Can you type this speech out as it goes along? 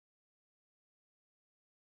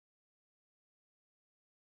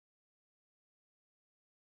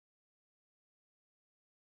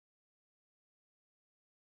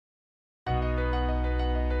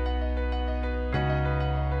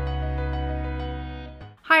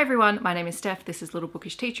Hi everyone, my name is Steph, this is Little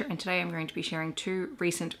Bookish Teacher, and today I'm going to be sharing two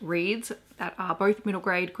recent reads that are both middle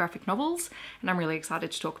grade graphic novels, and I'm really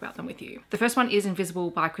excited to talk about them with you. The first one is Invisible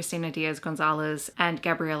by Cristina Diaz-Gonzalez and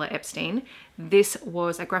Gabriella Epstein. This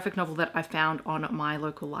was a graphic novel that I found on my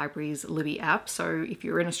local library's Libby app, so if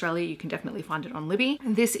you're in Australia you can definitely find it on Libby.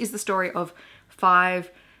 And this is the story of 5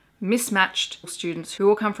 mismatched students who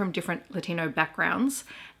all come from different Latino backgrounds.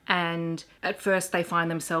 And at first they find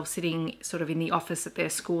themselves sitting sort of in the office at their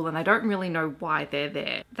school and they don't really know why they're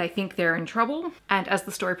there. They think they're in trouble, and as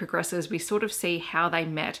the story progresses we sort of see how they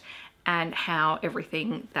met and how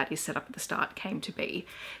everything that is set up at the start came to be.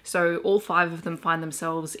 So all 5 of them find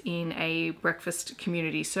themselves in a breakfast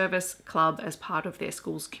community service club as part of their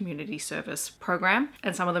school's community service program.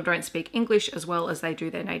 And some of them don't speak English as well as they do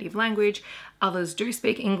their native language. Others do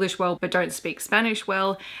speak English well but don't speak Spanish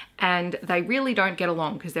well, and they really don't get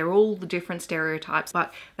along because they're all the different stereotypes,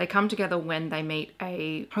 but they come together when they meet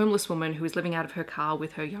a homeless woman who is living out of her car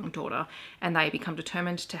with her young daughter, and they become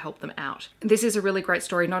determined to help them out. This is a really great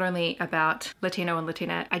story, not only about Latino and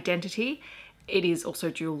Latina identity, it is also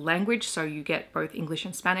dual language, so you get both English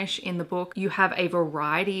and Spanish in the book. You have a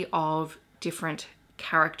variety of different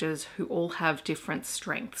characters who all have different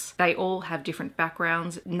strengths. They all have different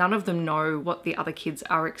backgrounds. None of them know what the other kids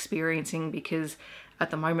are experiencing because at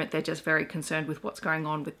the moment they're just very concerned with what's going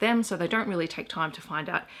on with them, so they don't really take time to find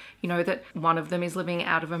out, you know, that one of them is living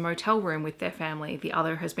out of a motel room with their family, the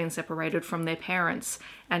other has been separated from their parents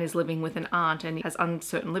and is living with an aunt and has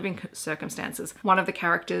uncertain living circumstances. One of the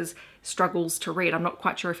characters struggles to read. I'm not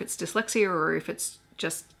quite sure if it's dyslexia or if it's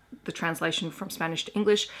just the translation from Spanish to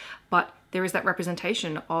English, but there is that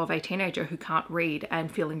representation of a teenager who can't read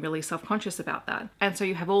and feeling really self-conscious about that. And so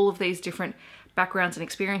you have all of these different backgrounds and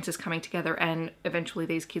experiences coming together, and eventually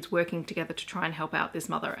these kids working together to try and help out this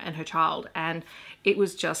mother and her child. And it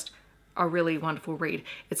was just a really wonderful read.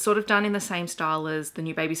 It's sort of done in the same style as the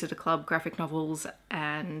New Babysitter Club graphic novels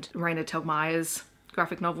and Raina Telgemayer's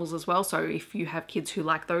graphic novels as well. So if you have kids who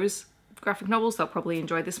like those graphic novels, they'll probably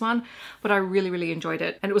enjoy this one, but I really enjoyed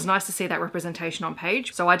it, and it was nice to see that representation on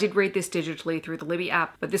page. So I did read this digitally through the Libby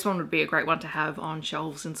app, but this one would be a great one to have on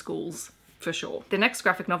shelves in schools for sure. The next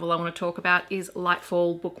graphic novel I want to talk about is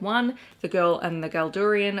Lightfall Book 1, The Girl and the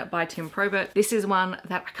Galdurian by Tim Probert. This is one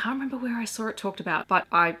that I can't remember where I saw it talked about, but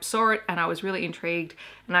I saw it and I was really intrigued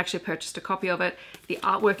and I actually purchased a copy of it. The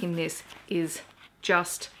artwork in this is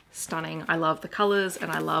just stunning. I love the colors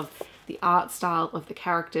and I love the art style of the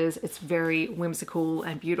characters. It's very whimsical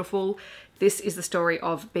and beautiful. This is the story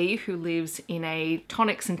of Bee, who lives in a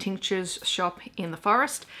tonics and tinctures shop in the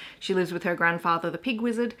forest. She lives with her grandfather, the pig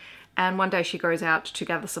wizard, and one day she goes out to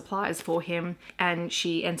gather supplies for him and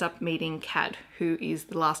she ends up meeting Cad, who is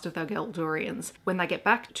the last of the Galdurians. When they get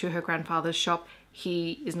back to her grandfather's shop,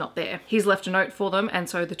 he is not there. He's left a note for them, and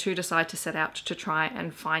so the two decide to set out to try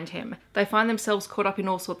and find him. They find themselves caught up in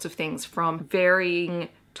all sorts of things, from varying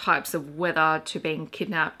types of weather to being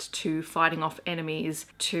kidnapped to fighting off enemies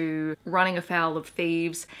to running afoul of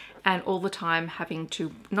thieves, and all the time having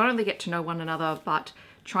to not only get to know one another but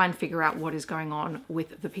try and figure out what is going on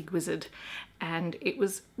with the pig wizard. And it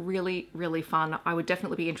was really fun. I would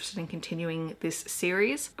definitely be interested in continuing this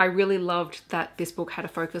series. I really loved that this book had a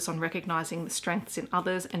focus on recognizing the strengths in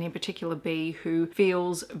others, and in particular Bee, who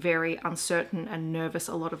feels very uncertain and nervous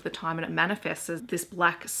a lot of the time, and it manifests as this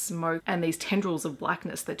black smoke and these tendrils of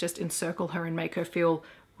blackness that just encircle her and make her feel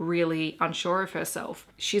really unsure of herself.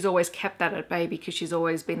 She's always kept that at bay because she's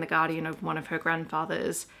always been the guardian of one of her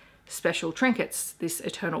grandfather's special trinkets, this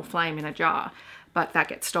eternal flame in a jar, but that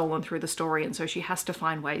gets stolen through the story, and so she has to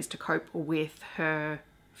find ways to cope with her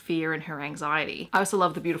fear and her anxiety. I also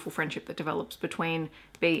love the beautiful friendship that develops between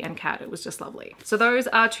Bee and Cat. It was just lovely. So those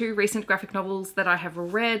are 2 recent graphic novels that I have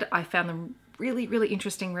read. I found them really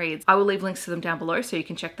interesting reads. I will leave links to them down below so you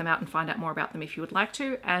can check them out and find out more about them if you would like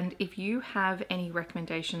to. And if you have any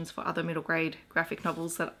recommendations for other middle grade graphic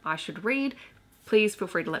novels that I should read, please feel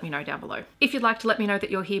free to let me know down below. If you'd like to let me know that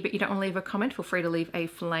you're here but you don't want to leave a comment, feel free to leave a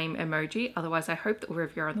flame emoji. Otherwise, I hope that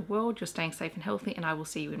wherever you are in the world, you're staying safe and healthy, and I will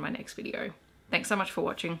see you in my next video. Thanks so much for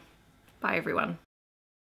watching. Bye everyone.